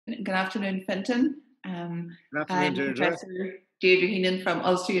Good afternoon, Fintan. Good afternoon, I'm Deirdre. Professor Deirdre Heenan from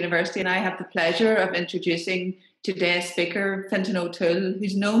Ulster University, and I have the pleasure of introducing today's speaker, Fintan OToole,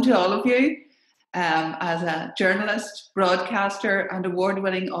 who's known to all of you as a journalist, broadcaster, and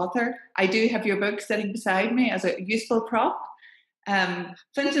award-winning author. I do have your book sitting beside me as a useful prop.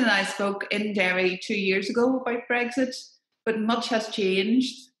 Fintan and I spoke in Derry 2 years ago about Brexit, but much has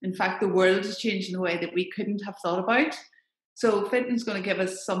changed. In fact, the world has changed in a way that we couldn't have thought about. So Fintan's going to give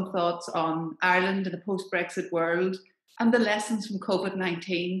us some thoughts on Ireland in a post-Brexit world and the lessons from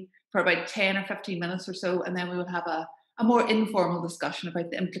COVID-19 for about 10 or 15 minutes or so, and then we will have a more informal discussion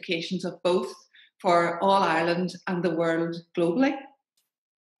about the implications of both for all Ireland and the world globally.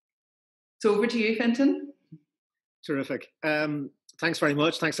 So over to you, Fintan. Terrific. Thanks very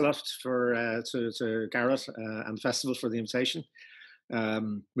much. Thanks a lot to Garrett and the festival for the invitation.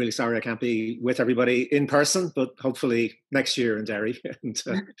 Really sorry I can't be with everybody in person, but hopefully next year in Derry. And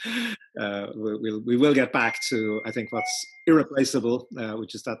we will get back to, I think, what's irreplaceable,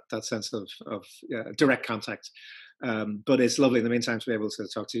 which is that sense of direct contact. But it's lovely in the meantime to be able to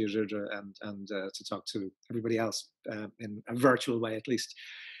talk to you, Deirdre, and to talk to everybody else in a virtual way at least.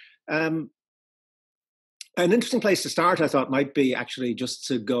 An interesting place to start, I thought, might be actually just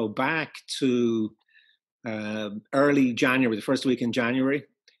to go back to early January, the first week in January,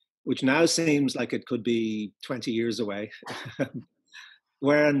 which now seems like it could be 20 years away,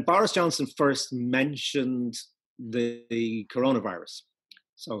 when Boris Johnson first mentioned the coronavirus.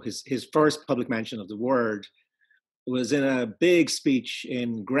 So his first public mention of the word was in a big speech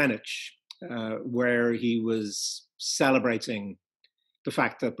in Greenwich, where he was celebrating the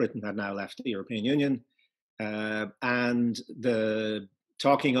fact that Britain had now left the European Union, and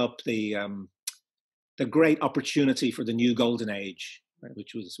talking up the great opportunity for the new golden age, right,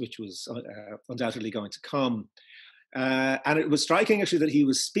 which was undoubtedly going to come. And it was striking actually that he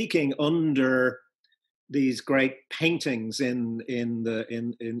was speaking under these great paintings in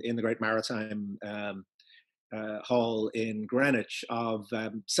the great Maritime Hall in Greenwich of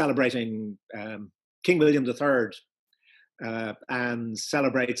celebrating King William III and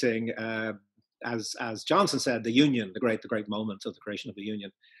celebrating, as Johnson said, the Union, the great moment of the creation of the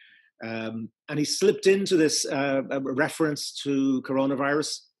Union. And he slipped into this reference to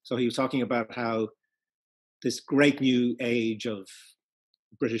coronavirus. So he was talking about how this great new age of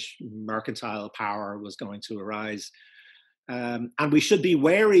British mercantile power was going to arise. And we should be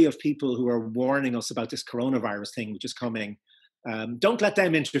wary of people who are warning us about this coronavirus thing which is coming. Don't let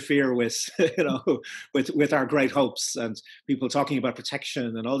them interfere with, with our great hopes, and people talking about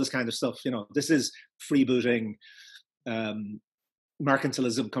protection and all this kind of stuff. This is freebooting,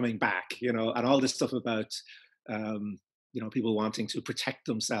 mercantilism coming back, and all this stuff about, people wanting to protect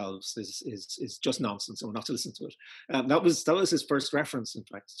themselves is just nonsense, and we're not to listen to it. That was his first reference, in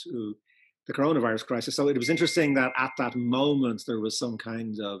fact, to the coronavirus crisis. So it was interesting that at that moment there was some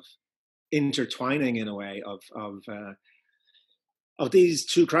kind of intertwining, in a way, of these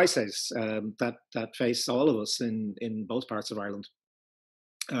two crises that face all of us in both parts of Ireland,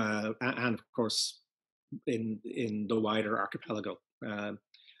 and of course in the wider archipelago.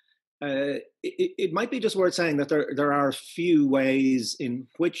 It might be just worth saying that there are a few ways in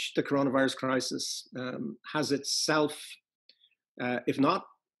which the coronavirus crisis has itself, if not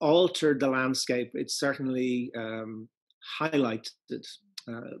altered the landscape, it's certainly highlighted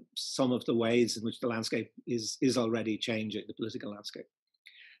some of the ways in which the landscape is already changing, the political landscape.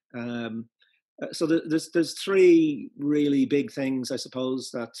 So there's three really big things, I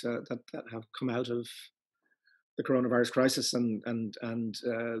suppose, that have come out of the coronavirus crisis and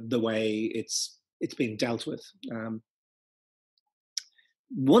the way it's being dealt with.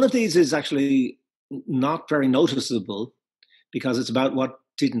 One of these is actually not very noticeable because it's about what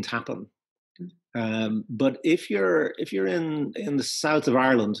didn't happen. But if you're in the south of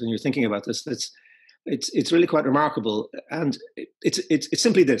Ireland and you're thinking about this, it's really quite remarkable, and it's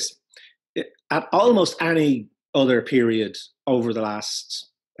simply this: at almost any other period over the last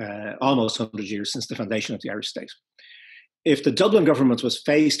almost 100 years since the foundation of the Irish state, if the Dublin government was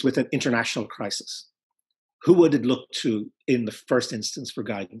faced with an international crisis, who would it look to in the first instance for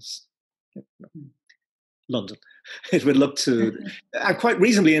guidance? London. It would look to, and quite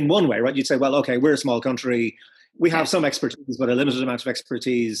reasonably in one way, right? You'd say, well, okay, we're a small country. We have some expertise, but a limited amount of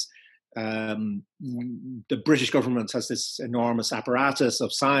expertise. The British government has this enormous apparatus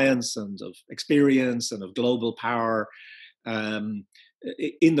of science and of experience and of global power.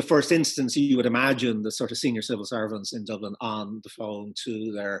 In the first instance, you would imagine the sort of senior civil servants in Dublin on the phone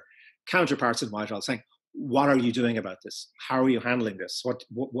to their counterparts in Whitehall saying, what are you doing about this? How are you handling this? What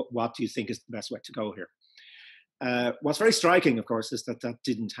do you think is the best way to go here? What's very striking, of course, is that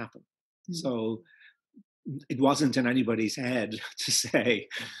didn't happen. So it wasn't in anybody's head to say,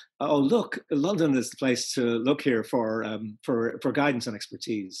 "Oh, look, London is the place to look here for guidance and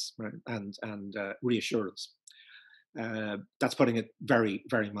expertise, right, and reassurance." That's putting it very,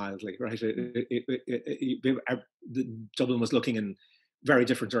 very mildly, right? Dublin was looking in very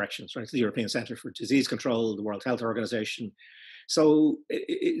different directions, right? The European Centre for Disease Control, the World Health Organization. So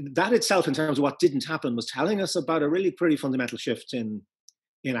that itself, in terms of what didn't happen, was telling us about a really pretty fundamental shift in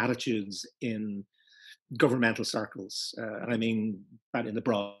attitudes in governmental circles, and I mean that in the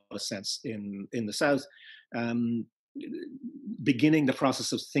broadest sense in the South, beginning the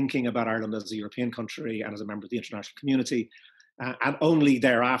process of thinking about Ireland as a European country and as a member of the international community, and only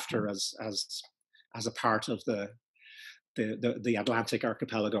thereafter as a part of the Atlantic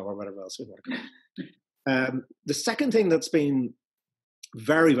archipelago, or whatever else we want to call it. The second thing that's been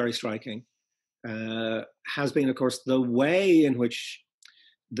very, very striking has been, of course, the way in which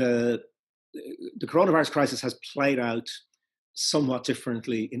the coronavirus crisis has played out somewhat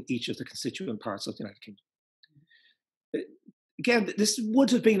differently in each of the constituent parts of the United Kingdom. Again, this would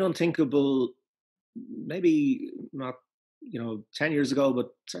have been unthinkable, maybe not 10 years ago,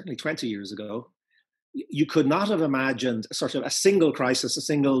 but certainly 20 years ago. You could not have imagined sort of a single crisis, a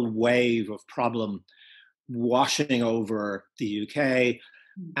single wave of problem washing over the UK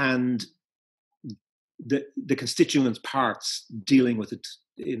and the constituent parts dealing with it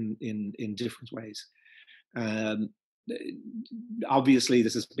in different ways. Obviously,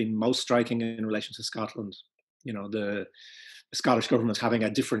 this has been most striking in relation to Scotland. The Scottish government having a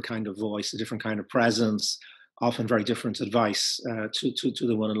different kind of voice, a different kind of presence, often very different advice to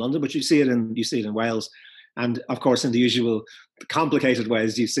the one in London. But you see it in Wales, and of course in the usual complicated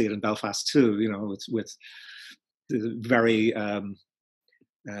ways you see it in Belfast too. With the very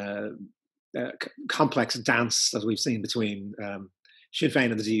complex dance that we've seen between Sinn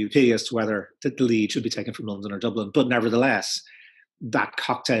Féin and the DUP as to whether the lead should be taken from London or Dublin. But nevertheless, that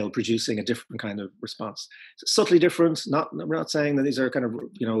cocktail producing a different kind of response. Subtly different. We're not saying that these are kind of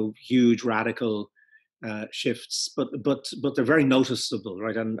huge radical shifts, but they're very noticeable,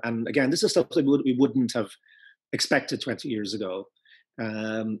 right? And again, this is stuff that we wouldn't have expected 20 years ago,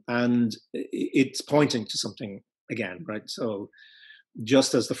 and it's pointing to something again, right? So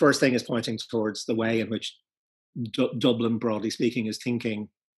just as the first thing is pointing towards the way in which Dublin, broadly speaking, is thinking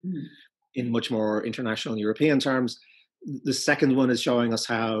in much more international and European terms, the second one is showing us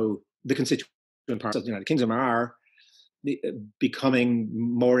how the constituent parts of the United Kingdom are becoming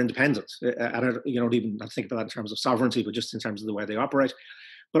more independent. And you don't even have to think about that in terms of sovereignty, but just in terms of the way they operate,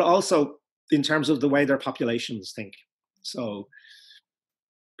 but also in terms of the way their populations think. So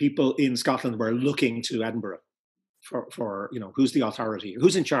people in Scotland were looking to Edinburgh for who's the authority,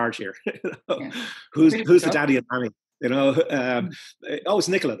 who's in charge here, who's the daddy and mommy, oh, it's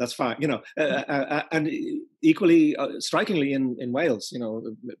Nicola, that's fine, and equally strikingly in Wales,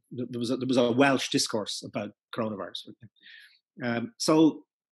 there was a Welsh discourse about coronavirus. So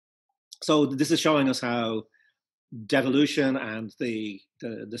this is showing us how devolution and the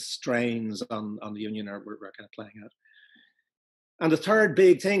strains on the union are kind of playing out. And the third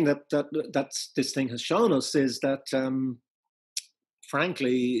big thing that this thing has shown us is that,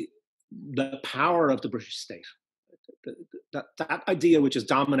 frankly, the power of the British state, that idea which has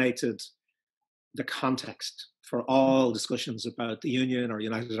dominated the context for all discussions about the Union or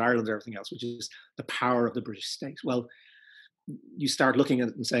United Ireland or everything else, which is the power of the British state. Well, you start looking at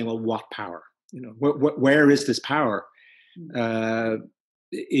it and saying, well, what power? Where is this power?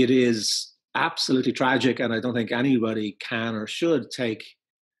 It is absolutely tragic, and I don't think anybody can or should take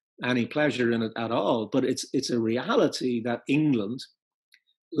any pleasure in it at all. But it's a reality that England,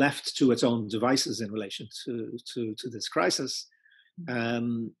 left to its own devices in relation to this crisis,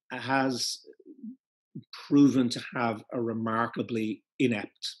 has proven to have a remarkably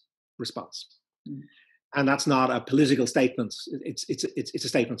inept response. And that's not a political statement. It's a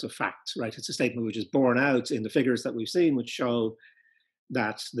statement of fact, right? It's a statement which is borne out in the figures that we've seen, which show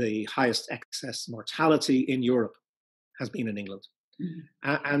that the highest excess mortality in Europe has been in England.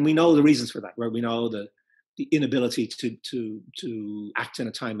 And we know the reasons for that, where we know the inability to act in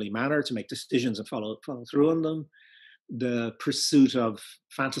a timely manner, to make decisions and follow through on them, the pursuit of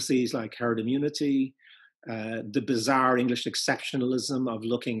fantasies like herd immunity, the bizarre English exceptionalism of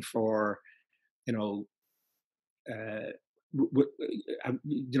looking for,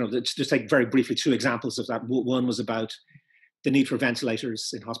 just take very briefly two examples of that. One was about the need for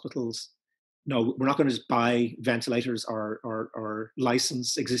ventilators in hospitals. No, we're not going to just buy ventilators or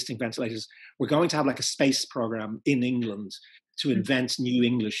license existing ventilators. We're going to have like a space program in England to invent new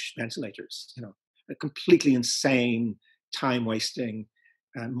English ventilators, completely insane, time-wasting,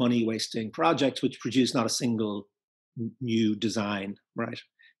 money-wasting projects, which produced not a single new design, right?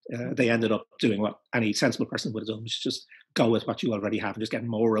 They ended up doing what any sensible person would have done, which is just go with what you already have and just get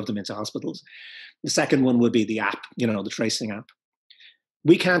more of them into hospitals. The second one would be the app, the tracing app.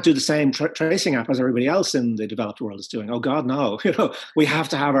 We can't do the same tracing app as everybody else in the developed world is doing. Oh God, no! We have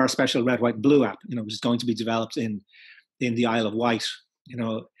to have our special red, white, blue app, which is going to be developed in the Isle of Wight,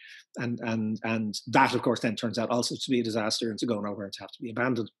 and that, of course, then turns out also to be a disaster and to go nowhere and to have to be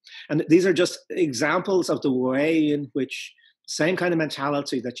abandoned. And these are just examples of the way in which same kind of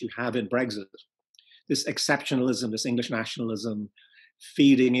mentality that you have in Brexit, this exceptionalism, this English nationalism,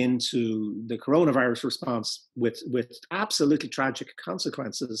 feeding into the coronavirus response with absolutely tragic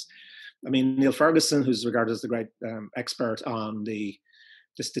consequences. I mean, Neil Ferguson, who's regarded as the great expert on the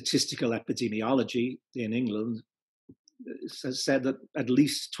statistical epidemiology in England, has said that at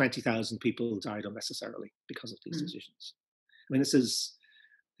least 20,000 people died unnecessarily because of these decisions. I mean, this is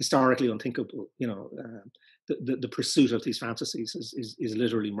historically unthinkable. The pursuit of these fantasies is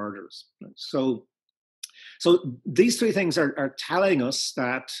literally murderous. Right? So these three things are telling us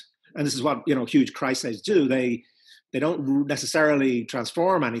that, and this is what huge crises do. They don't necessarily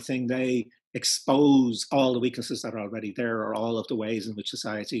transform anything. They expose all the weaknesses that are already there, or all of the ways in which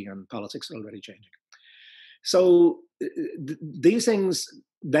society and politics are already changing. So these things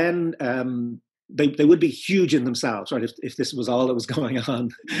then they would be huge in themselves, right? If this was all that was going on,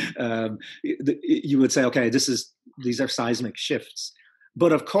 you would say, okay, these are seismic shifts.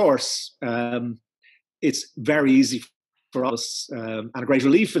 But of course, it's very easy for us, and a great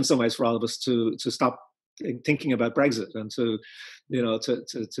relief in some ways for all of us to stop thinking about Brexit and to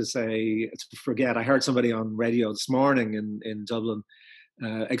forget. I heard somebody on radio this morning in Dublin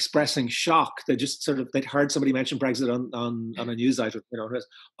expressing shock. They'd heard somebody mention Brexit on a news item.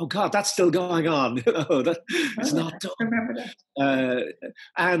 Oh God, that's still going on. It's not done. I remember that.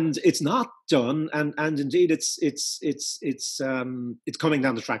 And it's not done. And indeed, it's coming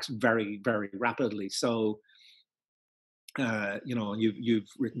down the tracks very, very rapidly. So. You've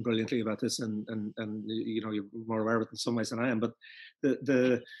written brilliantly about this, and you're more aware of it in some ways than I am. But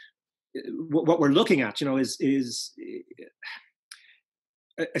what we're looking at, is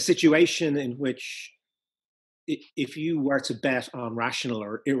a situation in which, if you were to bet on rational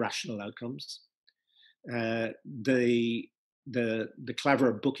or irrational outcomes, the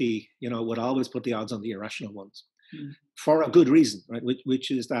clever bookie, would always put the odds on the irrational ones. For a good reason, right?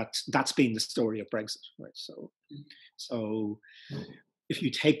 Which is that's been the story of Brexit, right? So if you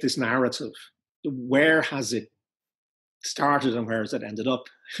take this narrative, where has it started and where has it ended up?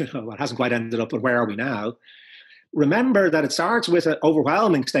 Well, it hasn't quite ended up, but where are we now? Remember that it starts with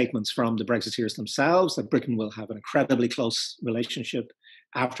overwhelming statements from the Brexiteers themselves that Britain will have an incredibly close relationship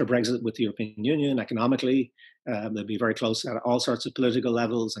after Brexit with the European Union economically. They'll be very close at all sorts of political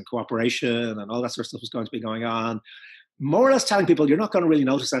levels, and cooperation and all that sort of stuff is going to be going on. More or less telling people, you're not going to really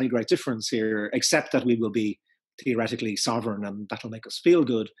notice any great difference here, except that we will be theoretically sovereign and that'll make us feel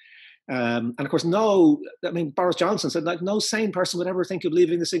good. And of course, Boris Johnson said, no sane person would ever think of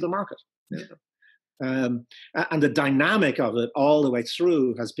leaving the single market. And the dynamic of it all the way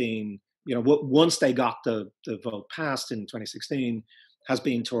through has been, once they got the vote passed in 2016, has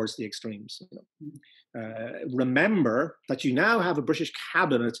been towards the extremes. Remember that you now have a British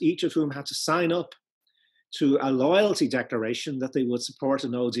cabinet, each of whom had to sign up to a loyalty declaration that they would support a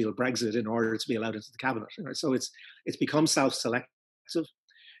no-deal Brexit in order to be allowed into the cabinet. Right? So it's become self-selective,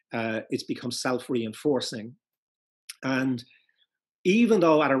 it's become self-reinforcing, and even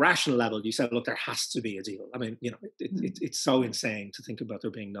though at a rational level you said, look, there has to be a deal. I mean, it's so insane to think about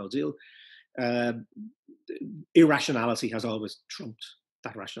there being no deal. Irrationality has always trumped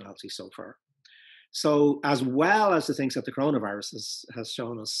that rationality so far. So as well as the things that the coronavirus has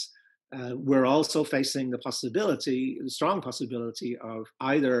shown us, we're also facing the strong possibility of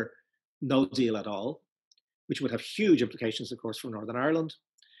either no deal at all, which would have huge implications, of course, for Northern Ireland,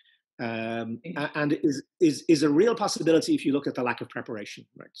 and is a real possibility if you look at the lack of preparation.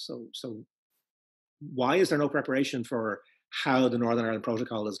 Right. So why is there no preparation for how the Northern Ireland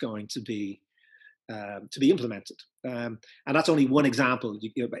Protocol is going to be implemented? And that's only one example.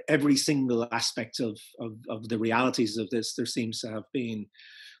 Every single aspect of the realities of this, there seems to have been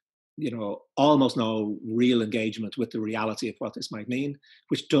almost no real engagement with the reality of what this might mean,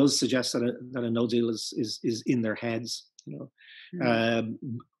 which does suggest that a no deal is in their heads.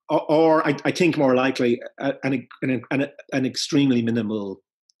 Or I think more likely an extremely minimal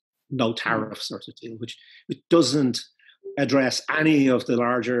no tariff sort of deal, which doesn't address any of the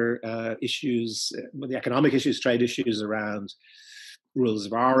larger issues, the economic issues, trade issues around rules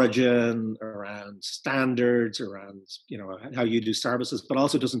of origin, around standards, around how you do services, but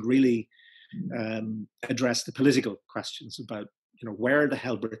also doesn't really address the political questions about where the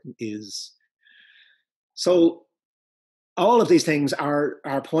hell Britain is. So all of these things are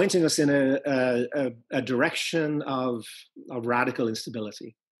pointing us in a direction of radical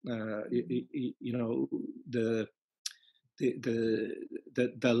instability. The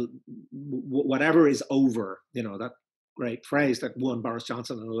whatever is over, that great phrase that won Boris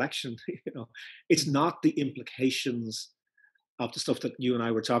Johnson an election, it's not the implications of the stuff that you and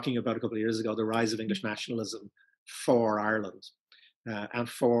I were talking about a couple of years ago, the rise of English nationalism for Ireland and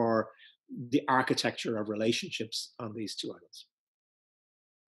for the architecture of relationships on these two islands.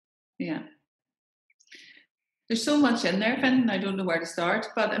 Yeah. There's so much in there, Fintan, I don't know where to start.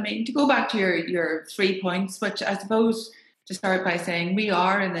 But I mean, to go back to your 3 points, which I suppose to start by saying we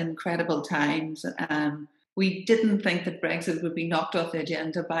are in incredible times. We didn't think that Brexit would be knocked off the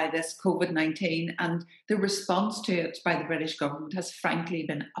agenda by this COVID-19, and the response to it by the British government has frankly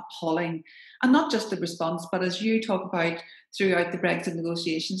been appalling. And not just the response, but as you talk about throughout the Brexit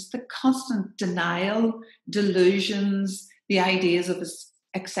negotiations, the constant denial, delusions, the ideas of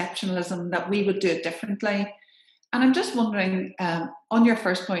exceptionalism, that we would do it differently. And I'm just wondering, on your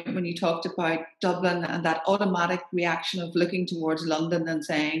first point, when you talked about Dublin and that automatic reaction of looking towards London and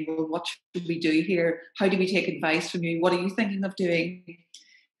saying, well, what should we do here? How do we take advice from you? What are you thinking of doing?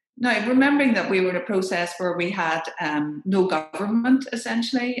 Now, remembering that we were in a process where we had no government,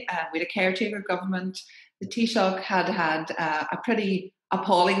 essentially. We had a caretaker government. The Taoiseach had a pretty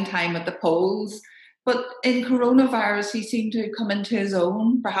appalling time at the polls. But in coronavirus, he seemed to come into his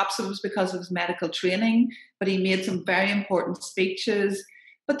own. Perhaps it was because of his medical training, but he made some very important speeches.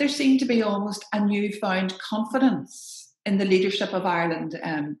 But there seemed to be almost a newfound confidence in the leadership of Ireland,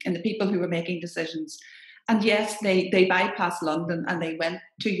 in the people who were making decisions. And yes, they bypassed London and they went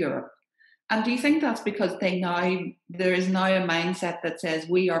to Europe. And do you think that's because there is now a mindset that says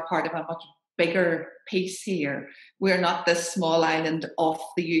we are part of a much bigger piece here? We're not this small island off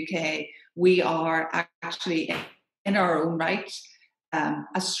the UK. We are actually, in our own right,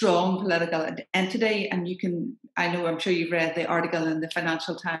 a strong political entity. And I'm sure you've read the article in the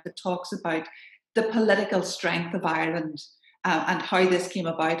Financial Times that talks about the political strength of Ireland and how this came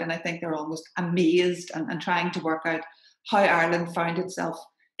about. And I think they're almost amazed and trying to work out how Ireland found itself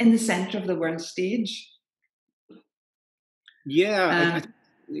in the centre of the world stage. Yeah,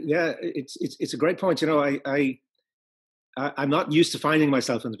 it's a great point. I'm not used to finding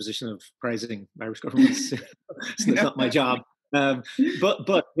myself in the position of praising Irish governments. It's not my job. But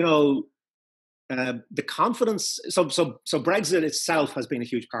the confidence. So Brexit itself has been a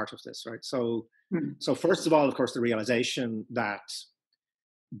huge part of this, right? So first of all, of course, the realization that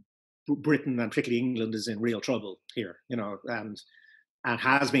Britain and particularly England is in real trouble here, and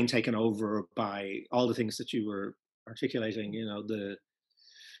has been taken over by all the things that you were articulating.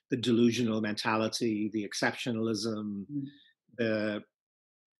 The delusional mentality, the exceptionalism, the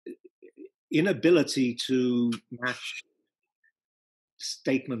inability to match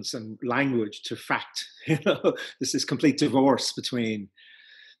statements and language to fact. This is complete divorce between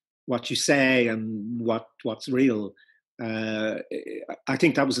what you say and what's real. I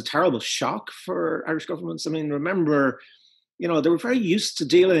think that was a terrible shock for Irish governments. I mean, remember, they were very used to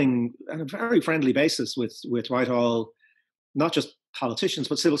dealing on a very friendly basis with Whitehall, not just politicians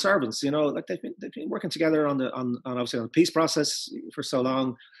but civil servants. Like they've been working together on obviously on the peace process for so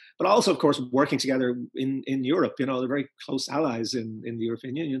long, but also of course working together in Europe. They're very close allies in the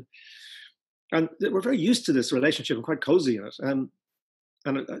European Union, and we're very used to this relationship and quite cozy in it. And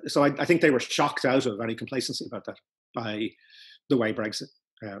so I think they were shocked out of any complacency about that by the way Brexit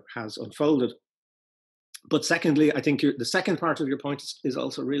has unfolded. But secondly, I think the second part of your point is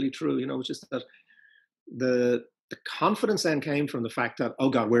also really true. Which is that the confidence then came from the fact that, oh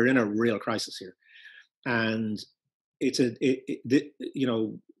God, we're in a real crisis here, and it's the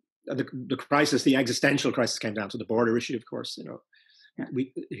crisis, the existential crisis, came down to the border issue. Of course,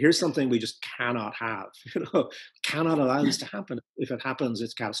 here's something we just cannot have. Cannot allow this to happen. If it happens,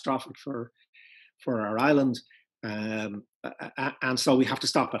 it's catastrophic for our island, and so we have to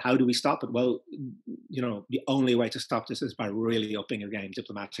stop it. How do we stop it? Well, the only way to stop this is by really upping your game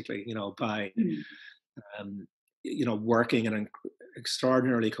diplomatically. By working in an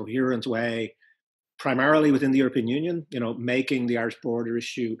extraordinarily coherent way, primarily within the European Union, making the Irish border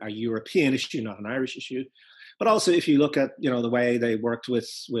issue a European issue, not an Irish issue. But also, if you look at, the way they worked with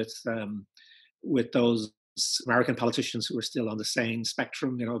those American politicians who are still on the sane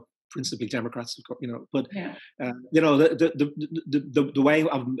spectrum, principally Democrats, of course, but the way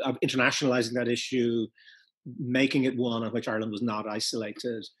of internationalizing that issue, making it one on which Ireland was not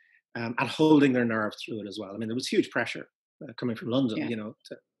isolated, and holding their nerve through it as well. I mean, there was huge pressure coming from London,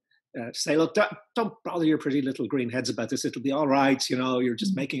 to say, look, don't bother your pretty little green heads about this. It'll be all right. You're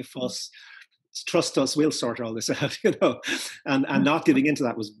just making a fuss. Trust us, we'll sort all this out, and not giving into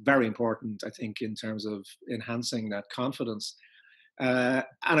that was very important, I think, in terms of enhancing that confidence. And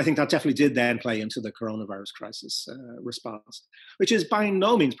I think that definitely did then play into the coronavirus crisis response, which is by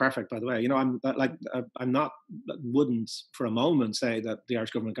no means perfect, by the way. Wouldn't for a moment say that the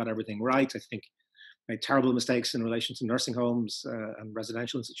Irish government got everything right. I think made terrible mistakes in relation to nursing homes and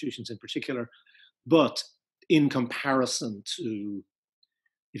residential institutions in particular. But in comparison to,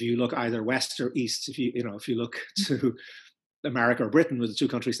 if you look either west or east, if you look to America or Britain, were the two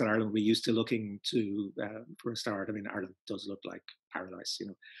countries that Ireland we used to looking to for a start. I mean, Ireland does look like paradise.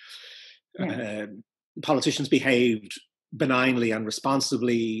 Politicians behaved benignly and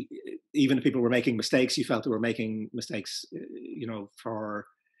responsibly. Even if people were making mistakes, you felt they were making mistakes,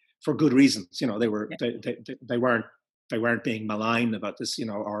 for good reasons. They weren't being malign about this,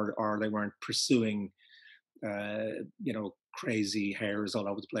 or they weren't pursuing, crazy hairs all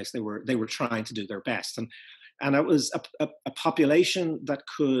over the place. They were trying to do their best, and it was a population that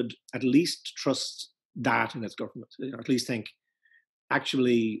could at least trust that in its government, at least think,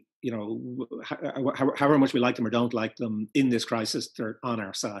 actually, however much we like them or don't like them in this crisis, they're on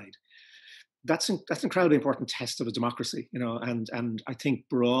our side. That's an incredibly important test of a democracy, and I think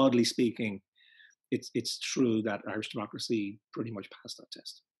broadly speaking, it's true that Irish democracy pretty much passed that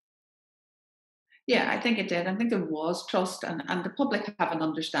test. Yeah, I think it did. I think there was trust, and the public have an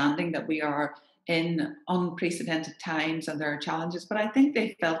understanding that we are in unprecedented times and there are challenges, but I think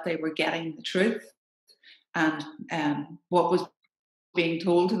they felt they were getting the truth, and what was being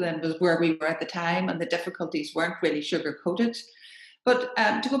told to them was where we were at the time, and the difficulties weren't really sugar-coated. But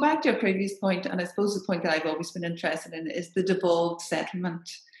to go back to a previous point, and I suppose the point that I've always been interested in, is the devolved settlement.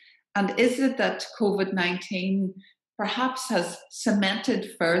 And is it that COVID-19 perhaps has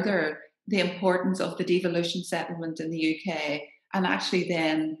cemented further the importance of the devolution settlement in the UK, and actually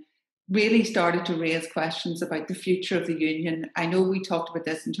then really started to raise questions about the future of the Union? I know we talked about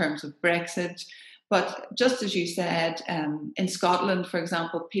this in terms of Brexit, but just as you said, in Scotland, for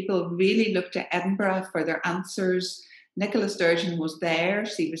example, people really looked to Edinburgh for their answers. Nicola Sturgeon was there.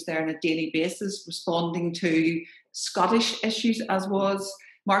 She was there on a daily basis, responding to Scottish issues, as was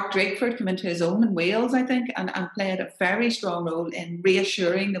Mark Drakeford. Came into his own in Wales, I think, and played a very strong role in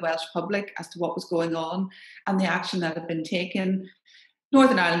reassuring the Welsh public as to what was going on and the action that had been taken.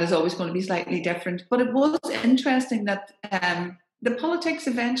 Northern Ireland is always going to be slightly different, but it was interesting that the politics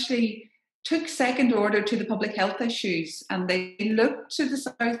eventually took second order to the public health issues, and they looked to the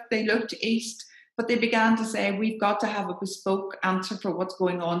south, they looked east, but they began to say, we've got to have a bespoke answer for what's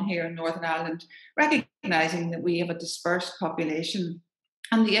going on here in Northern Ireland, recognising that we have a dispersed population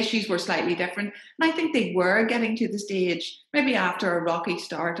and the issues were slightly different. And I think they were getting to the stage, maybe after a rocky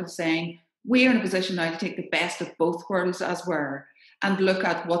start, of saying, we're in a position now to take the best of both worlds, as were, and look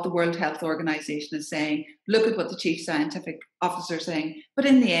at what the World Health Organization is saying, look at what the Chief Scientific Officer is saying, but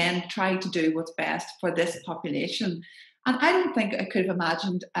in the end, try to do what's best for this population. And I don't think I could have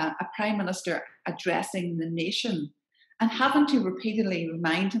imagined a Prime Minister addressing the nation and having to repeatedly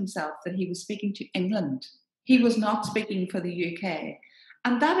remind himself that he was speaking to England. He was not speaking for the UK.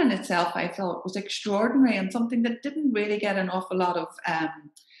 And that in itself, I thought, was extraordinary and something that didn't really get an awful lot of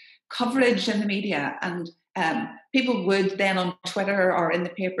coverage in the media. And people would then on Twitter or in the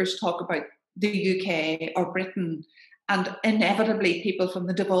papers talk about the UK or Britain. And inevitably, people from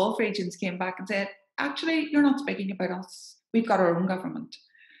the devolved regions came back and said, actually, you're not speaking about us. We've got our own government.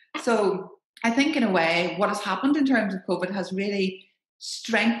 So I think in a way, what has happened in terms of COVID has really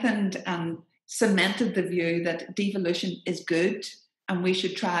strengthened and cemented the view that devolution is good and we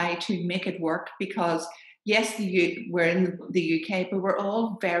should try to make it work, because yes, we're in the UK, but we're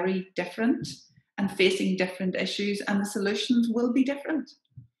all very different and facing different issues, and the solutions will be different.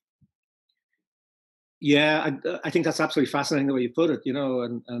 Yeah, I think that's absolutely fascinating the way you put it,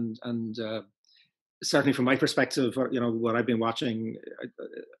 and certainly from my perspective, what I've been watching,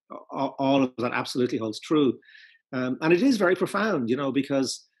 all of that absolutely holds true. And it is very profound,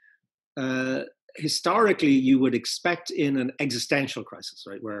 because historically you would expect in an existential crisis,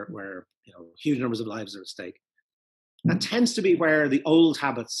 right, where huge numbers of lives are at stake, that tends to be where the old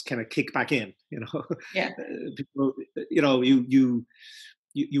habits kind of kick back in. Yeah. People,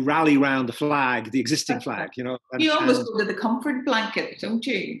 you rally around the flag, the existing flag. And, you almost go to the comfort blanket, don't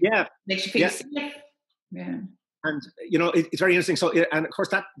you? Yeah, makes you feel safe. Yeah. And it's very interesting. So, and of course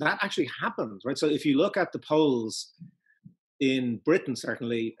that actually happens, right? So if you look at the polls, in Britain,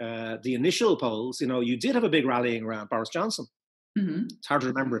 certainly, the initial polls, you did have a big rallying around Boris Johnson. Mm-hmm. It's hard to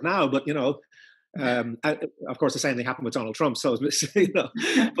remember it now, but of course, the same thing happened with Donald Trump. So, but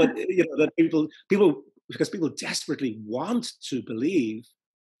that people, because people desperately want to believe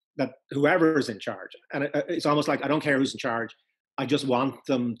that whoever is in charge, and it's almost like, I don't care who's in charge, I just want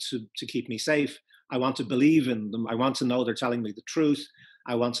them to keep me safe. I want to believe in them. I want to know they're telling me the truth.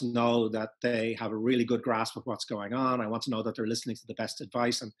 I want to know that they have a really good grasp of what's going on. I want to know that they're listening to the best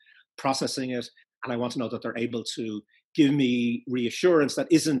advice and processing it. And I want to know that they're able to give me reassurance that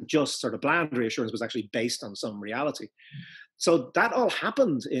isn't just sort of bland reassurance, but actually based on some reality. So that all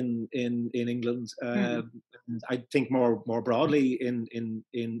happened in England. And I think more broadly in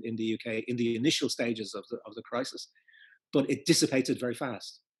the UK in the initial stages of the crisis, but it dissipated very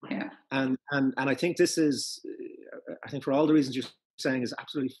fast. Yeah. And I think this is, I think for all the reasons you're saying, is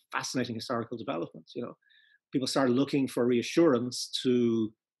absolutely fascinating historical development. People started looking for reassurance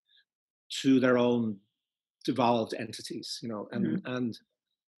to their own devolved entities. And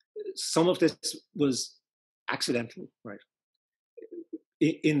some of this was accidental, right?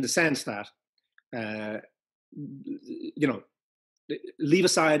 In the sense that, leave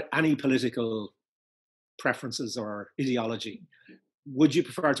aside any political preferences or ideology. Would you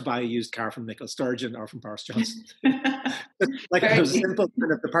prefer to buy a used car from Nicola Sturgeon or from Boris Johnson? Like a simple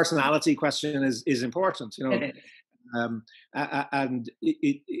kind of the personality question is important, and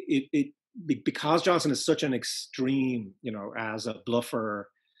it because Johnson is such an extreme, as a bluffer,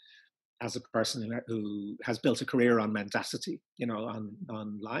 as a person who has built a career on mendacity,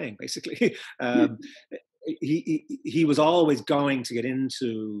 on lying, basically. He was always going to get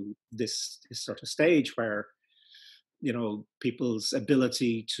into this sort of stage where, people's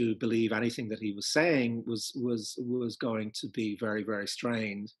ability to believe anything that he was saying was going to be very, very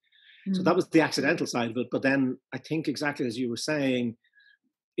strained. So that was the accidental side of it. But then I think, exactly as you were saying,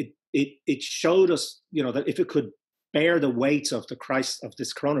 it showed us, that if it could bear the weight of the crisis, of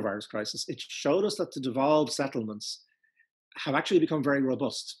this coronavirus crisis, it showed us that the devolved settlements have actually become very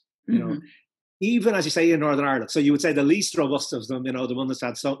robust. Even, as you say, in Northern Ireland. So you would say the least robust of them, the one that's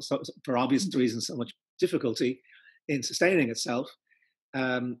had so for obvious reasons, so much difficulty in sustaining itself,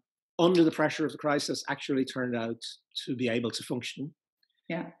 under the pressure of the crisis, actually turned out to be able to function.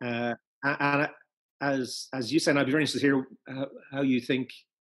 Yeah. And as you said, I'd be very interested to hear how you think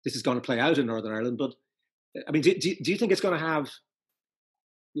this is going to play out in Northern Ireland. But I mean, do you think it's going to have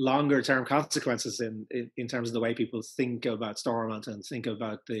longer term consequences in terms of the way people think about Stormont and think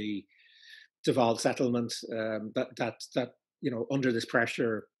about the devolved settlement, that under this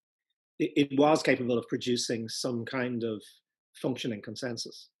pressure, it was capable of producing some kind of functioning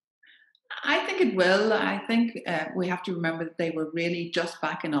consensus? I think it will. I think we have to remember that they were really just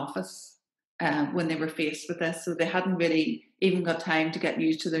back in office when they were faced with this. So they hadn't really even got time to get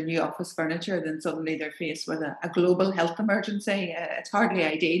used to their new office furniture. Then suddenly they're faced with a global health emergency. It's hardly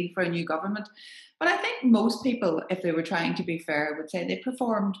ideal for a new government. But I think most people, if they were trying to be fair, would say they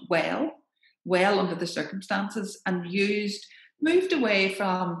performed well under the circumstances, and moved away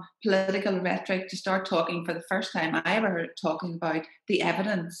from political rhetoric to start talking, for the first time I ever heard, talking about the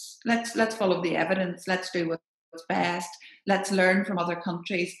evidence. Let's follow the evidence. Let's do what's best. Let's learn from other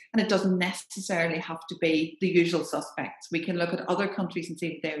countries. And it doesn't necessarily have to be the usual suspects. We can look at other countries and see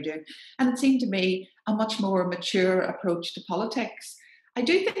what they're doing. And it seemed to me a much more mature approach to politics. I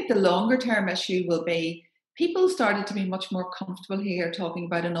do think the longer term issue will be people started to be much more comfortable here talking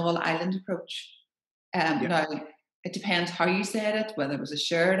about an all-island approach. Now, it depends how you said it, whether it was a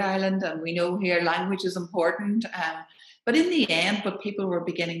shared island, and we know here language is important. But in the end, what people were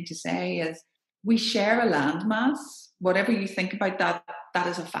beginning to say is, we share a landmass. Whatever you think about that, that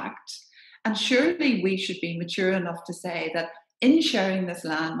is a fact. And surely we should be mature enough to say that in sharing this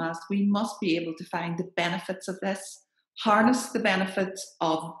landmass, we must be able to find the benefits of this, harness the benefits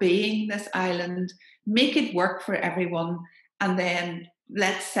of being this island, make it work for everyone, and then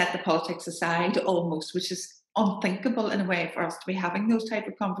let's set the politics aside almost, which is unthinkable in a way for us to be having those type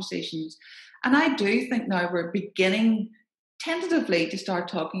of conversations. And I do think now we're beginning tentatively to start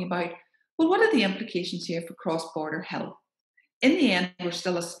talking about, well, what are the implications here for cross-border health? In the end, we're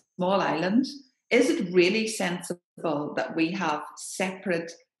still a small island. Is it really sensible that we have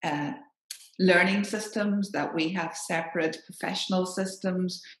separate learning systems, that we have separate professional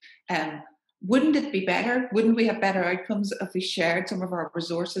systems? Wouldn't it be better? Wouldn't we have better outcomes if we shared some of our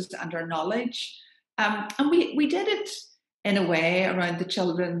resources and our knowledge? And we did it in a way around the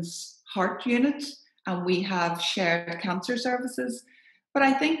Children's Heart Unit, and we have shared cancer services. But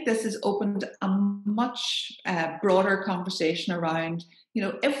I think this has opened a much broader conversation around,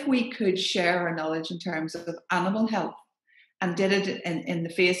 if we could share our knowledge in terms of animal health and did it in the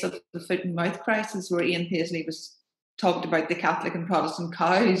face of the foot and mouth crisis, where Ian Paisley was talked about the Catholic and Protestant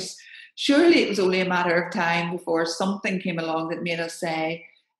cows. Surely it was only a matter of time before something came along that made us say,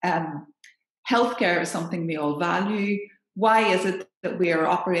 healthcare is something we all value. Why is it that we are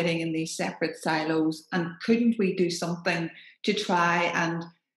operating in these separate silos? And couldn't we do something to try and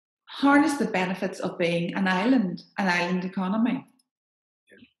harness the benefits of being an island economy?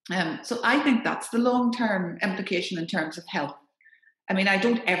 So I think that's the long-term implication in terms of health. I mean, I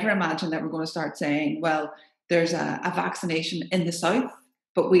don't ever imagine that we're going to start saying, well, there's a vaccination in the south,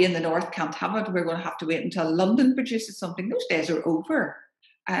 but we in the north can't have it. We're going to have to wait until London produces something. Those days are over.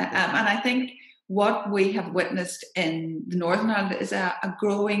 And I think what we have witnessed in the Northern Ireland is a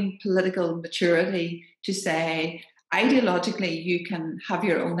growing political maturity to say, ideologically, you can have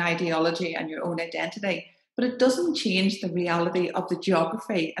your own ideology and your own identity, but it doesn't change the reality of the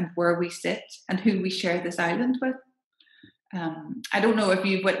geography and where we sit and who we share this island with. I don't know if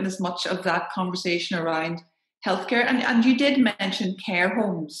you've witnessed much of that conversation around healthcare, and you did mention care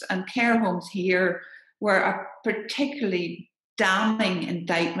homes, and care homes here were a particularly damning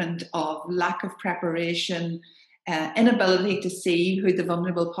indictment of lack of preparation, inability to see who the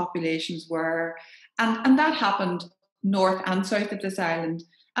vulnerable populations were, and that happened north and south of this island.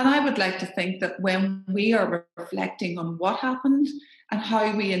 And I would like to think that when we are reflecting on what happened and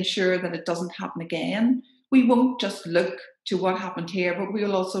how we ensure that it doesn't happen again, we won't just look to what happened here, but we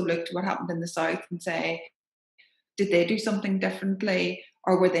will also look to what happened in the south and say, did they do something differently,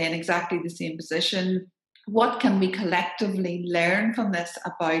 or were they in exactly the same position? What can we collectively learn from this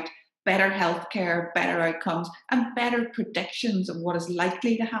about better healthcare, better outcomes, and better predictions of what is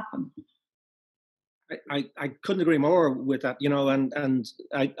likely to happen? I couldn't agree more with that, and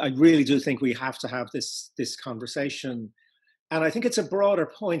I really do think we have to have this conversation. And I think it's a broader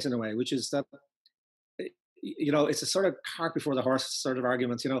point in a way, which is that, it's a sort of cart before the horse sort of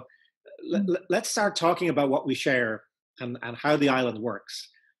argument. Let's start talking about what we share and how the island works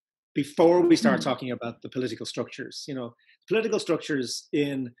before we start talking about the political structures. Political structures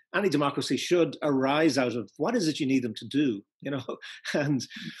in any democracy should arise out of what is it you need them to do, and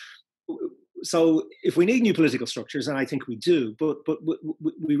so if we need new political structures, and I think we do, but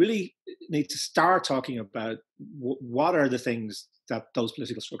we really need to start talking about what are the things that those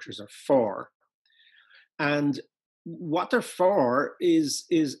political structures are for. And what they're for is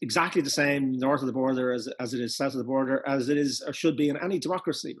exactly the same north of the border as it is south of the border, as it is or should be in any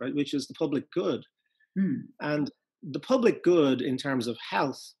democracy, right? Which is the public good. And the public good in terms of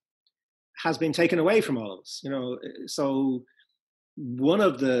health has been taken away from all of us, so one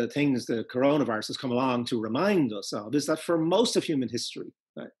of the things the coronavirus has come along to remind us of is that for most of human history,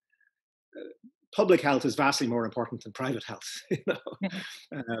 right, public health is vastly more important than private health.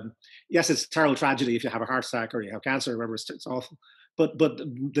 Yes, it's a terrible tragedy if you have a heart attack or you have cancer or whatever. It's awful. But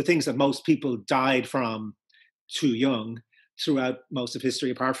the things that most people died from too young throughout most of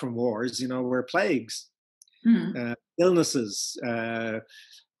history, apart from wars, were plagues, illnesses.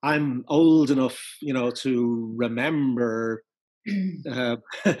 I'm old enough, to remember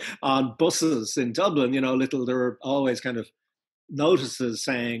on buses in Dublin, there were always kind of notices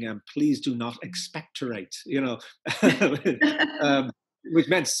saying, please do not expectorate, which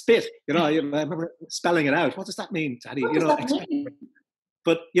meant spit. I remember spelling it out. What does that mean, Daddy?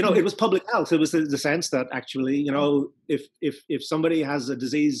 But, it was public health. It was the sense that actually, if somebody has a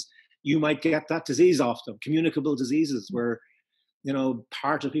disease, you might get that disease off them. Communicable diseases were,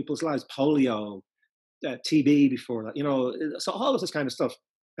 part of people's lives. Polio, TB before that, so all of this kind of stuff.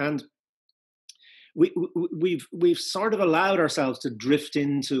 And we've sort of allowed ourselves to drift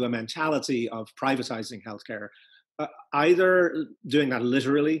into a mentality of privatizing healthcare, either doing that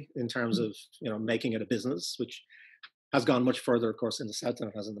literally in terms of making it a business, which has gone much further, of course, in the south than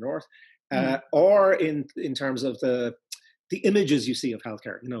it has in the north, or in terms of the images you see of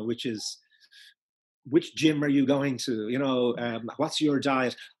healthcare, which is, which gym are you going to? What's your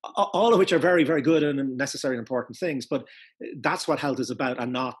diet? All of which are very, very good and necessary and important things. But that's what health is about,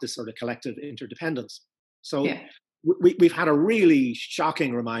 and not this sort of collective interdependence. So we've had a really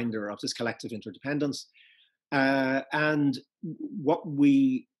shocking reminder of this collective interdependence. And what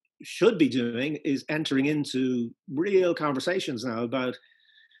we should be doing is entering into real conversations now about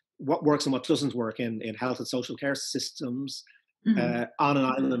what works and what doesn't work in health and social care systems. On an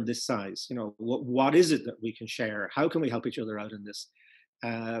island this size, what is it that we can share? How can we help each other out in this?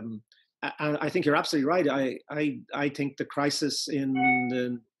 And I think you're absolutely right. I think the crisis in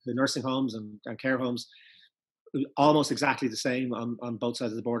the nursing homes and care homes, almost exactly the same on both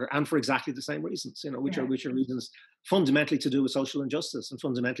sides of the border, and for exactly the same reasons, which are reasons fundamentally to do with social injustice and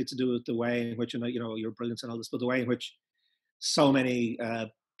fundamentally to do with the way in which, you're brilliant and all this, but the way in which so many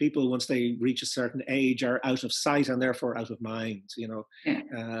people, once they reach a certain age, are out of sight and therefore out of mind.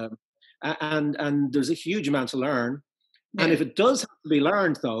 Yeah. And there's a huge amount to learn. Yeah. And if it does have to be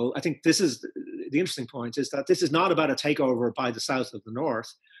learned, though, I think this is the interesting point: is that this is not about a takeover by the South of the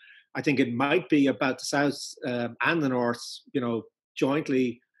North. I think it might be about the South and the North,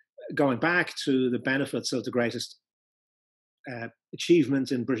 jointly going back to the benefits of the greatest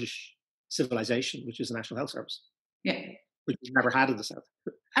achievement in British civilization, which is the National Health Service. Yeah. Which we've never had in the South.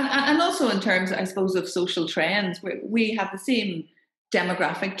 And also in terms, I suppose, of social trends, we have the same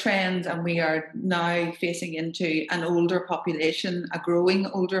demographic trends, and we are now facing into an older population, a growing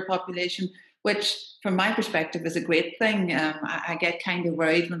older population, which from my perspective is a great thing. I get kind of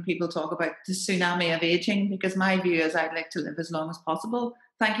worried when people talk about the tsunami of aging, because my view is I'd like to live as long as possible.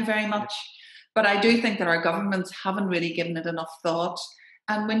 Thank you very much. But I do think that our governments haven't really given it enough thought.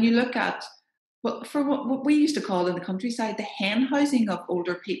 And when you look at for what we used to call in the countryside the hen housing of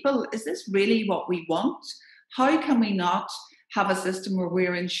older people, is this really what we want? How can we not have a system where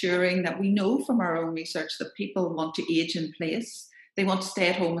we're ensuring that we know from our own research that people want to age in place? They want to stay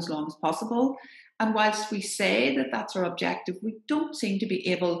at home as long as possible. And whilst we say that that's our objective, we don't seem to be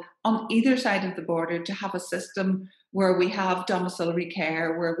able on either side of the border to have a system where we have domiciliary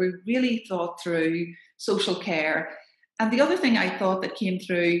care, where we really thought through social care. And the other thing I thought that came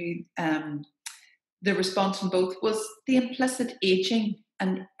through the response from both was the implicit aging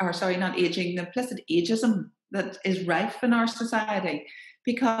the implicit ageism that is rife in our society.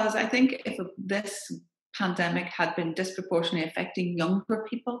 Because I think if this pandemic had been disproportionately affecting younger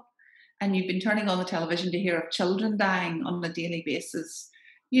people, and you've been turning on the television to hear of children dying on a daily basis,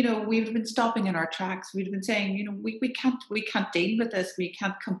 we've been stopping in our tracks. We've been saying, we can't deal with this, we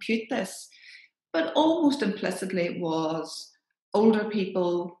can't compute this. But almost implicitly it was older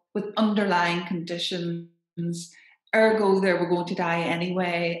people with underlying conditions, ergo they were going to die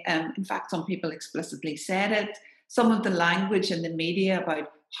anyway. In fact, some people explicitly said it. Some of the language in the media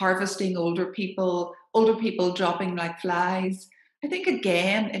about harvesting older people dropping like flies. I think,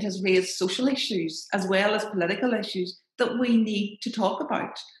 again, it has raised social issues as well as political issues that we need to talk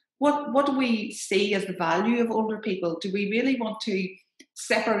about. What do we see as the value of older people? Do we really want to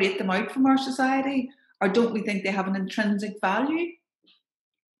separate them out from our society, or don't we think they have an intrinsic value?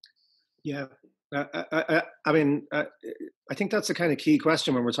 Yeah, I think that's a kind of key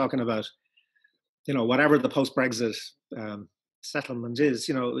question when we're talking about, whatever the post-Brexit settlement is,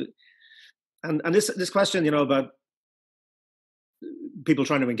 and this question, about people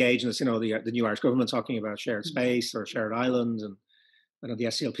trying to engage in this, the new Irish government talking about shared space or shared island, and I know the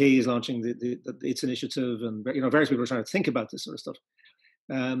SCLP is launching its initiative, and various people are trying to think about this sort of stuff.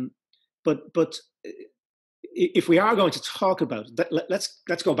 But if we are going to talk about it,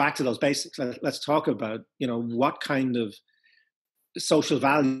 let's go back to those basics. Let's talk about what kind of social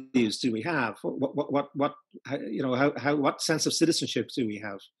values do we have? What sense of citizenship do we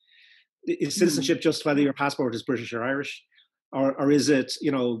have? Is citizenship just whether your passport is British or Irish, or is it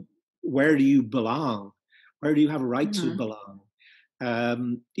where do you belong? Where do you have a right to belong?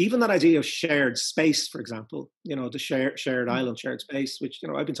 Even that idea of shared space, for example, the shared island, shared space, which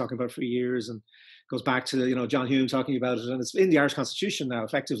I've been talking about for years, and goes back to John Hume talking about it, and it's in the Irish Constitution now,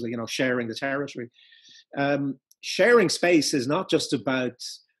 effectively, sharing the territory. Sharing space is not just about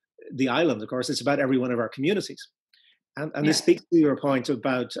the island, of course; it's about every one of our communities. And this speaks to your point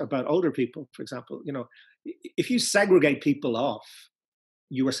about older people, for example. If you segregate people off,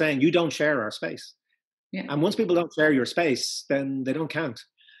 you were saying you don't share our space. Yeah. And once people don't share your space, then they don't count.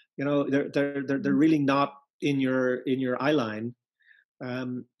 They're really not in your eye line.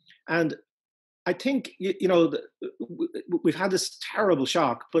 And I think we've had this terrible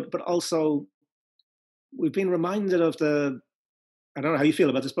shock, but also we've been reminded of I don't know how you feel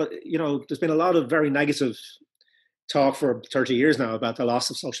about this, but there's been a lot of very negative talk for 30 years now about the loss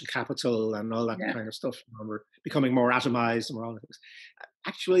of social capital and all that kind of stuff. We're becoming more atomized and all of this.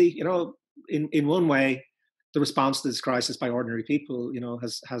 Actually, in one way, the response to this crisis by ordinary people,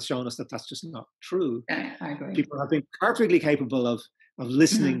 has shown us that that's just not true. Yeah, I agree. People have been perfectly capable of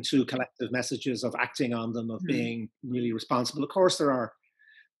listening to collective messages, of acting on them, of being really responsible. Of course, there are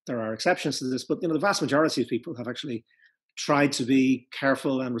exceptions to this, but the vast majority of people have actually tried to be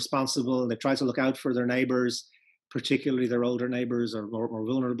careful and responsible, and they've tried to look out for their neighbours, particularly their older neighbours or more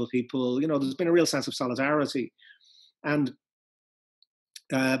vulnerable people. There's been a real sense of solidarity. And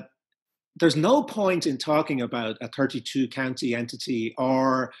there's no point in talking about a 32 county entity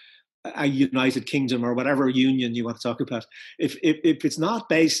or a United Kingdom or whatever union you want to talk about if it's not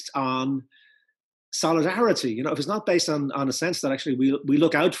based on solidarity. If it's not based on a sense that actually we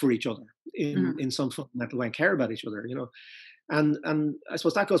look out for each other in some fundamental way and care about each other. And I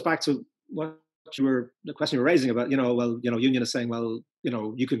suppose that goes back to the question you were raising about, unionists saying, well,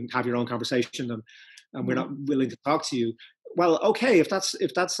 you can have your own conversation, and we're not willing to talk to you. Well, okay, if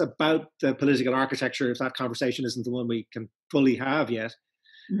that's about the political architecture, if that conversation isn't the one we can fully have yet,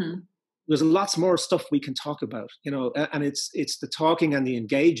 there's lots more stuff we can talk about, and it's the talking and the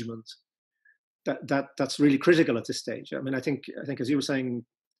engagement that's really critical at this stage. I mean, I think as you were saying,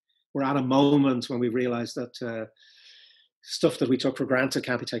 we're at a moment when we realize that stuff that we took for granted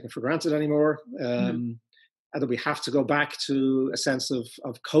can't be taken for granted anymore. And that we have to go back to a sense of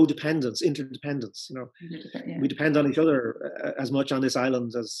codependence, interdependence. We depend on each other as much on this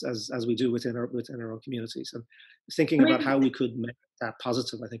island as we do within our own communities. And thinking about how we could make that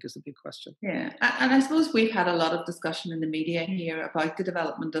positive, I think, is the big question. Yeah, and I suppose we've had a lot of discussion in the media here about the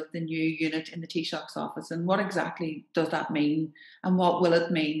development of the new unit in the Taoiseach's office, and what exactly does that mean, and what will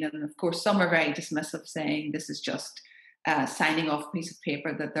it mean? And of course, some are very dismissive, saying this is just signing off a piece of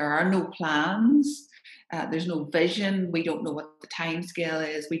paper, that there are no plans. There's no vision. We don't know what the time scale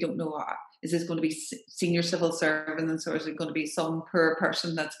is. We don't know, is this going to be senior civil servants, or is it going to be some poor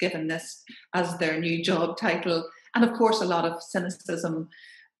person that's given this as their new job title? And of course, a lot of cynicism.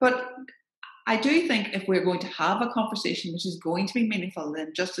 But I do think if we're going to have a conversation which is going to be meaningful,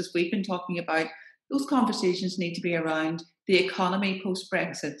 then just as we've been talking about, those conversations need to be around the economy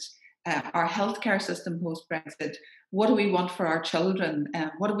post-Brexit, our healthcare system post-Brexit. What do we want for our children?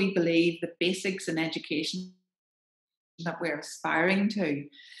 What do we believe the basics in education that we're aspiring to?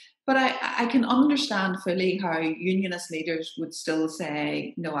 But I can understand fully how unionist leaders would still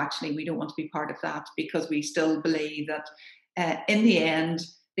say, no, actually, we don't want to be part of that, because we still believe that in the end,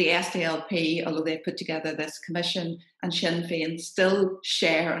 the SDLP, although they put together this commission, and Sinn Féin still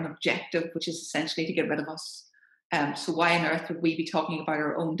share an objective, which is essentially to get rid of us. So why on earth would we be talking about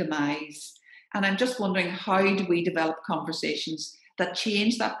our own demise? And I'm just wondering, how do we develop conversations that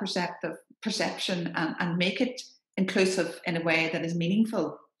change that perception and make it inclusive in a way that is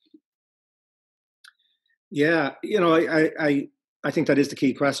meaningful? Yeah, I think that is the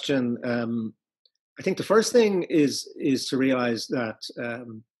key question. I think the first thing is to realize that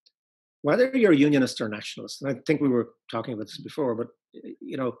whether you're a unionist or nationalist, and I think we were talking about this before, but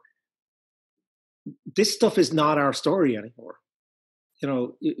this stuff is not our story anymore.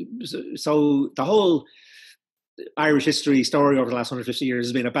 So the whole Irish history story over the last 150 years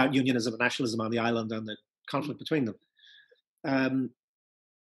has been about unionism and nationalism on the island and the conflict between them.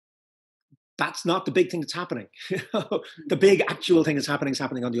 That's not the big thing that's happening. The big actual thing that's happening is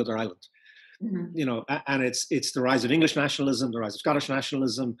happening on the other island. And it's the rise of English nationalism, the rise of Scottish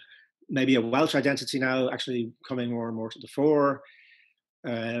nationalism, maybe a Welsh identity now actually coming more and more to the fore.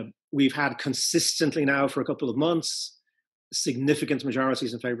 We've had consistently now for a couple of months significant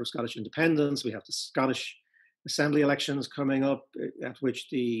majorities in favour of Scottish independence. We have the Scottish Assembly elections coming up, at which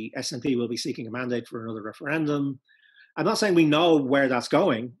the SNP will be seeking a mandate for another referendum. I'm not saying we know where that's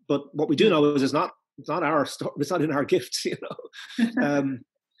going, but what we do know is it's not our story. It's not in our gift.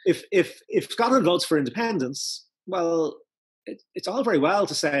 If Scotland votes for independence, well, it's all very well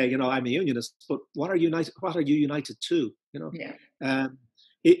to say, I'm a unionist, but what are you united to?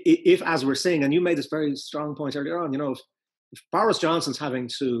 If, as we're seeing, and you made this very strong point earlier on, if Boris Johnson's having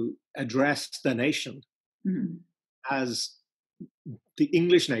to address the nation as the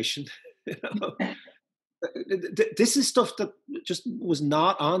English nation, this is stuff that just was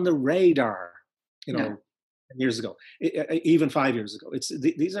not on the radar, years ago, even 5 years ago.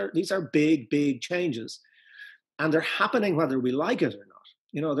 These are big changes, and they're happening whether we like it or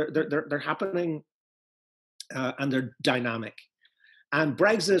not. They're happening, and they're dynamic. And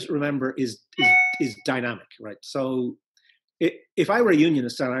Brexit, remember, is dynamic, right? So if I were a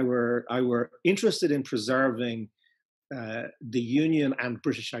unionist and I were interested in preserving the union and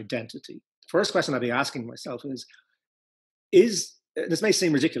British identity, the first question I'd be asking myself is this may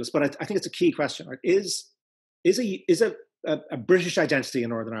seem ridiculous, but I think it's a key question, right? Is a British identity in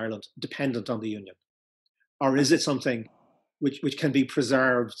Northern Ireland dependent on the union? Or is it something which can be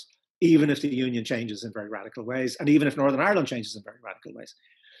preserved even if the union changes in very radical ways, and even if Northern Ireland changes in very radical ways?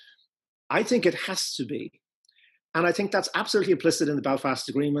 I think it has to be. And I think that's absolutely implicit in the Belfast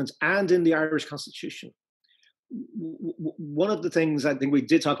Agreement and in the Irish Constitution. One of the things I think we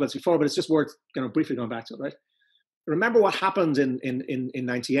did talk about this before, but it's just worth briefly going back to it, right? Remember what happened in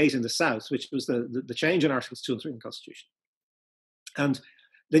 98 in the South, which was the change in Articles 2 and 3 in the Constitution. And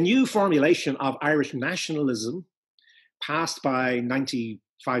the new formulation of Irish nationalism, passed by 95%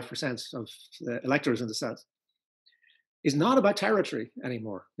 of the electors in the South, is not about territory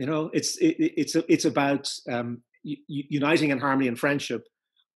anymore. It's about uniting in harmony and friendship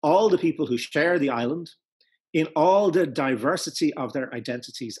all the people who share the island in all the diversity of their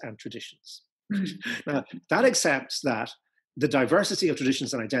identities and traditions. Now, that accepts that the diversity of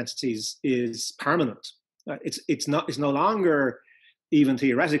traditions and identities is permanent. It's no longer even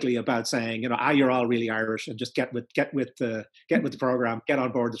theoretically about saying, you're all really Irish and just get with the program, get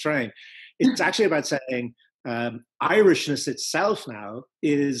on board the train. It's actually about saying Irishness itself now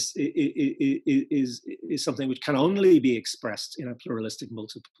is something which can only be expressed in a pluralistic,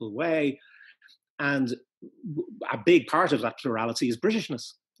 multiple way, and a big part of that plurality is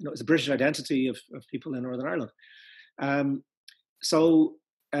Britishness. It's a British identity of people in Northern Ireland. So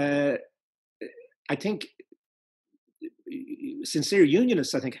I think sincere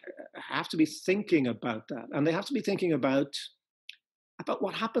unionists, I think, have to be thinking about that, and they have to be thinking about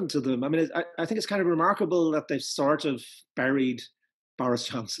what happened to them. I mean, I think it's kind of remarkable that they've sort of buried Boris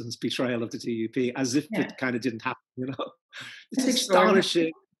Johnson's betrayal of the DUP as if it kind of didn't happen. It's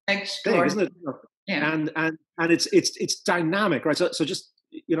astonishing thing, isn't it? Yeah. And it's dynamic, right? So just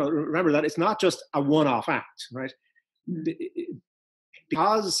remember that it's not just a one-off act, right?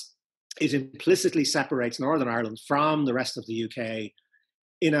 Because it implicitly separates Northern Ireland from the rest of the UK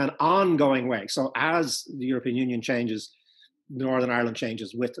in an ongoing way. So as the European Union changes, Northern Ireland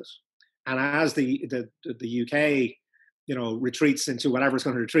changes with it, and as the UK, retreats into whatever it's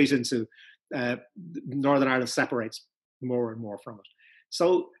going to retreat into, Northern Ireland separates more and more from it.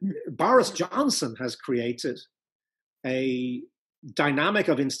 So Boris Johnson has created a dynamic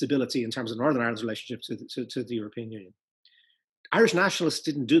of instability in terms of Northern Ireland's relationship to the European Union. Irish nationalists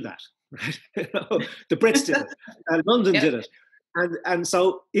didn't do that, right? The Brits did it, London did it, and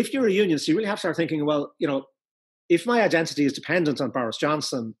so if you're a unionist, you really have to start thinking, well, if my identity is dependent on Boris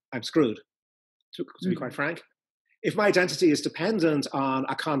Johnson, I'm screwed. To be quite frank, if my identity is dependent on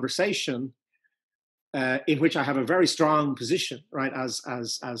a conversation in which I have a very strong position, right, as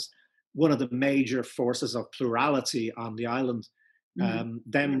one of the major forces of plurality on the island,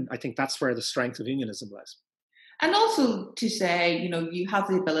 then I think that's where the strength of unionism lies. And also to say, you have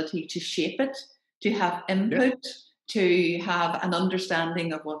the ability to shape it, to have input, to have an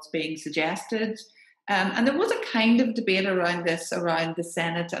understanding of what's being suggested. And there was a kind of debate around the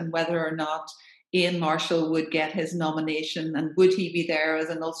Senate, and whether or not Ian Marshall would get his nomination and would he be there as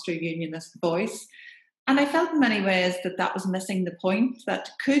an Ulster Unionist voice. And I felt in many ways that was missing the point, that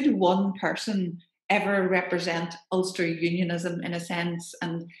could one person ever represent Ulster Unionism in a sense?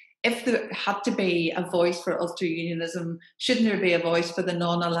 And if there had to be a voice for Ulster Unionism, shouldn't there be a voice for the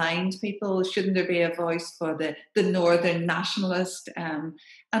non-aligned people? Shouldn't there be a voice for the Northern nationalist? And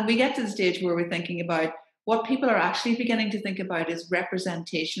we get to the stage where we're thinking about what people are actually beginning to think about is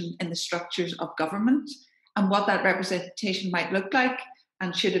representation in the structures of government, and what that representation might look like.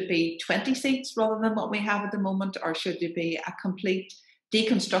 And should it be 20 seats rather than what we have at the moment, or should it be a complete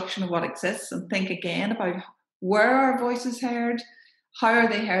deconstruction of what exists, and think again about where are our voices heard? How are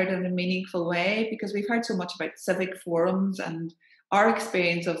they heard in a meaningful way? Because we've heard so much about civic forums, and our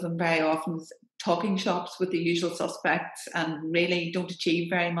experience of them very often is talking shops with the usual suspects and really don't achieve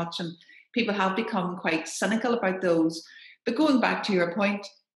very much. And people have become quite cynical about those. But going back to your point,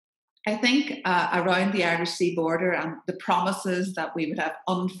 I think around the Irish Sea border and the promises that we would have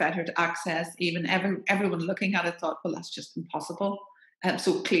unfettered access, even everyone looking at it thought, well, that's just impossible.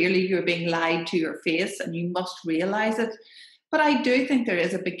 So clearly you're being lied to your face and you must realise it. But I do think there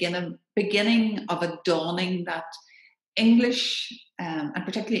is a beginning of a dawning that English, and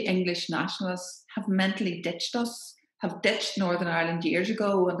particularly English nationalists, have mentally ditched us, have ditched Northern Ireland years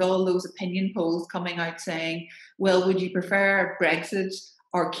ago, and all those opinion polls coming out saying, well, would you prefer Brexit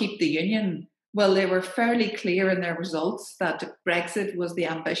or keep the Union? Well, they were fairly clear in their results that Brexit was the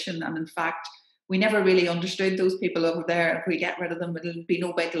ambition, and in fact, we never really understood those people over there. If we get rid of them, it'll be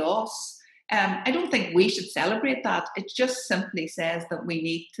no big loss. I don't think we should celebrate that. It just simply says that we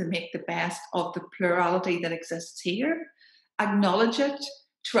need to make the best of the plurality that exists here, acknowledge it,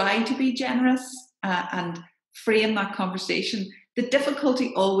 try to be generous, and frame that conversation. The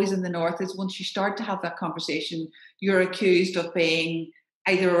difficulty always in the North is once you start to have that conversation, you're accused of being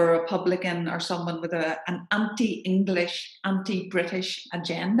either a Republican or someone with an anti-English, anti-British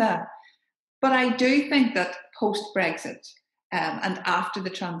agenda. But I do think that post-Brexit and after the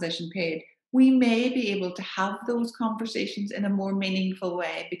transition period, we may be able to have those conversations in a more meaningful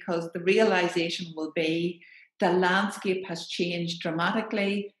way, because the realisation will be the landscape has changed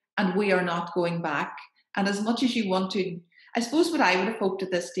dramatically and we are not going back. And as much as you want to, I suppose what I would have hoped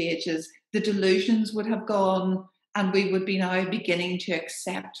at this stage is the delusions would have gone and we would be now beginning to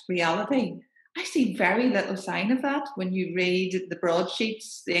accept reality. I see very little sign of that when you read the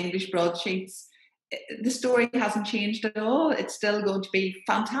broadsheets, the English broadsheets. The story hasn't changed at all. It's still going to be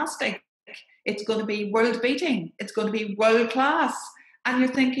fantastic. it's going to be world beating, it's going to be world class. And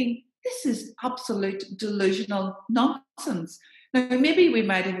you're thinking, this is absolute delusional nonsense. Now, maybe we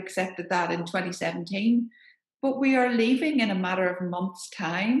might have accepted that in 2017, but we are leaving in a matter of months'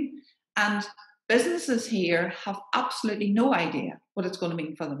 time. And businesses here have absolutely no idea what it's going to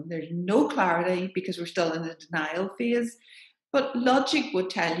mean for them. There's no clarity because we're still in the denial phase. But logic would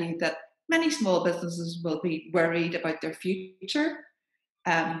tell you that many small businesses will be worried about their future.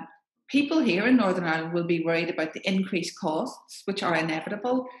 People here in Northern Ireland will be worried about the increased costs, which are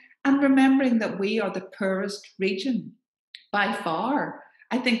inevitable, and remembering that we are the poorest region by far.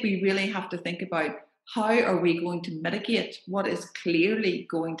 I think we really have to think about how are we going to mitigate what is clearly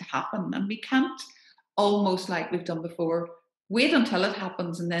going to happen. And we can't, almost like we've done before, wait until it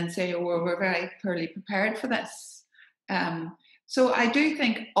happens and then say, oh, we're very poorly prepared for this. So I do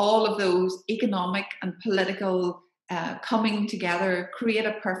think all of those economic and political coming together create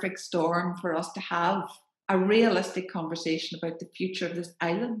a perfect storm for us to have a realistic conversation about the future of this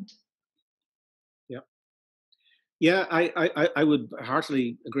island. Yeah, I would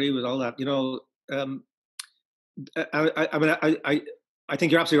heartily agree with all that. You know, I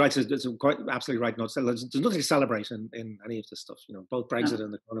think you're absolutely right. It's quite absolutely right. There's nothing to celebrate in any of this stuff. You know, both Brexit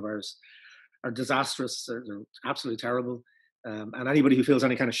and the coronavirus are disastrous. They're absolutely terrible. And anybody who feels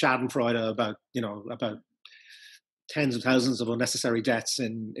any kind of schadenfreude about tens of thousands of unnecessary deaths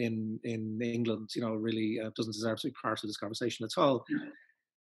in England, really doesn't deserve to be part of this conversation at all.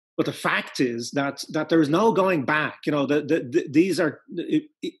 But the fact is that there is no going back. These are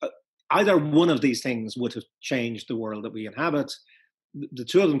either one of these things would have changed the world that we inhabit. The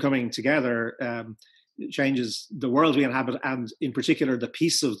two of them coming together changes the world we inhabit, and in particular the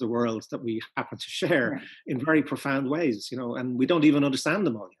piece of the world that we happen to share in very profound ways. And we don't even understand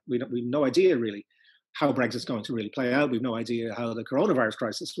them all. We've no idea really how Brexit's going to really play out. We've no idea how the coronavirus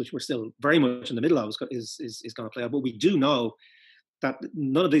crisis, which we're still very much in the middle of, is going to play out. But we do know that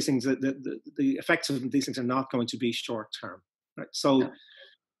none of these things, the effects of these things are not going to be short term. Right? So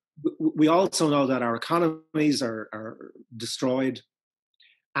we also know that our economies are destroyed.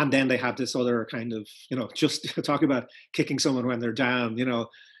 And then they have this other kind of, just talk about kicking someone when they're down,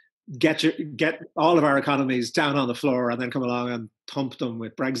 get all of our economies down on the floor and then come along and thump them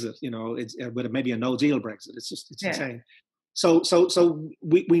with Brexit, it's with maybe a no deal Brexit. It's insane. So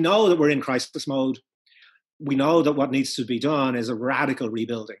we know that we're in crisis mode. We know that what needs to be done is a radical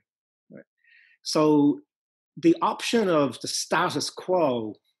rebuilding. Right? So the option of the status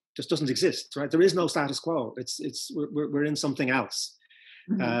quo just doesn't exist, right? There is no status quo. We're in something else.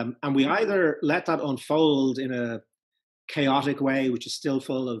 Mm-hmm. And we either let that unfold in a chaotic way, which is still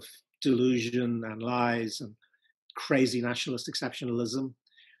full of delusion and lies and crazy nationalist exceptionalism,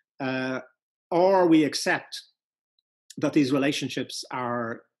 or we accept that these relationships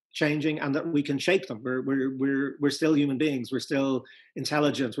are changing and that we can shape them. We're still human beings. We're still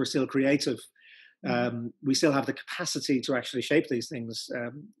intelligent. We're still creative. We still have the capacity to actually shape these things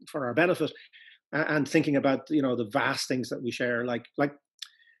for our benefit. And thinking about the vast things that we share, like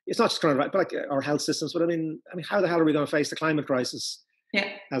it's not just coronavirus, but like our health systems. But I mean, how the hell are we going to face the climate crisis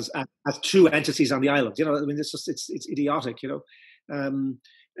as two entities on the island? It's idiotic.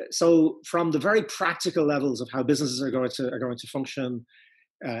 So from the very practical levels of how businesses are going to function,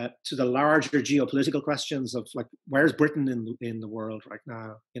 to the larger geopolitical questions of like, where's Britain in the world right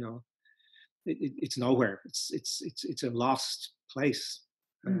now? It's nowhere. It's a lost place.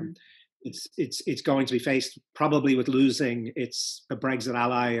 It's going to be faced probably with losing a Brexit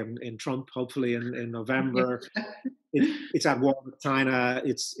ally in Trump, hopefully in November. It's at war with China.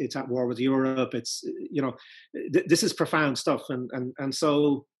 It's at war with Europe. This is profound stuff, and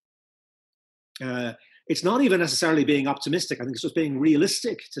so it's not even necessarily being optimistic. I think it's just being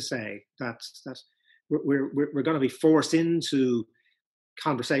realistic to say that we're going to be forced into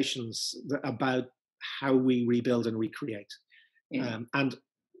conversations about how we rebuild and recreate, and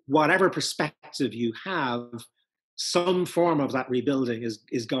whatever perspective you have, some form of that rebuilding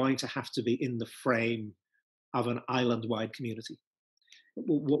is going to have to be in the frame of an island-wide community.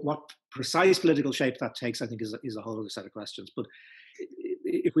 What precise political shape that takes, I think, is a whole other set of questions. But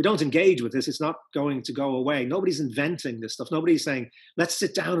if we don't engage with this, it's not going to go away. Nobody's inventing this stuff. Nobody's saying, let's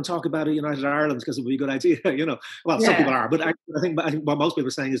sit down and talk about a United Ireland because it would be a good idea. Some people are, but I think what most people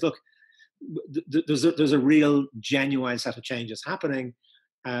are saying is, look, there's a real, genuine set of changes happening.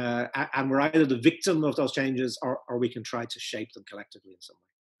 And we're either the victim of those changes or we can try to shape them collectively in some way.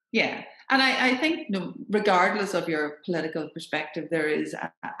 Yeah, and I think regardless of your political perspective, there is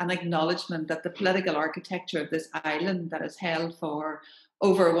an acknowledgement that the political architecture of this island that has held for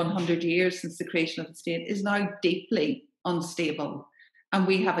over 100 years since the creation of the state is now deeply unstable. and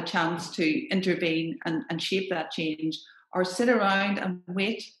we have a chance to intervene and shape that change, or sit around and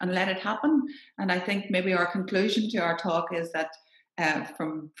wait and let it happen. And I think maybe our conclusion to our talk is that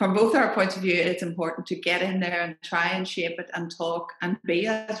from both our points of view, it's important to get in there and try and shape it and talk and be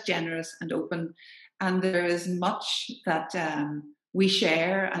as generous and open. And there is much that we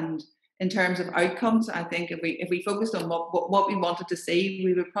share. And in terms of outcomes, I think if we focused on what we wanted to see,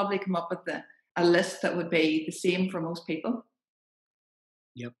 we would probably come up with a list that would be the same for most people.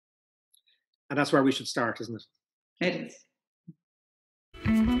 Yep. And that's where we should start, isn't it? It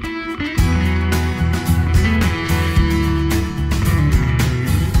is.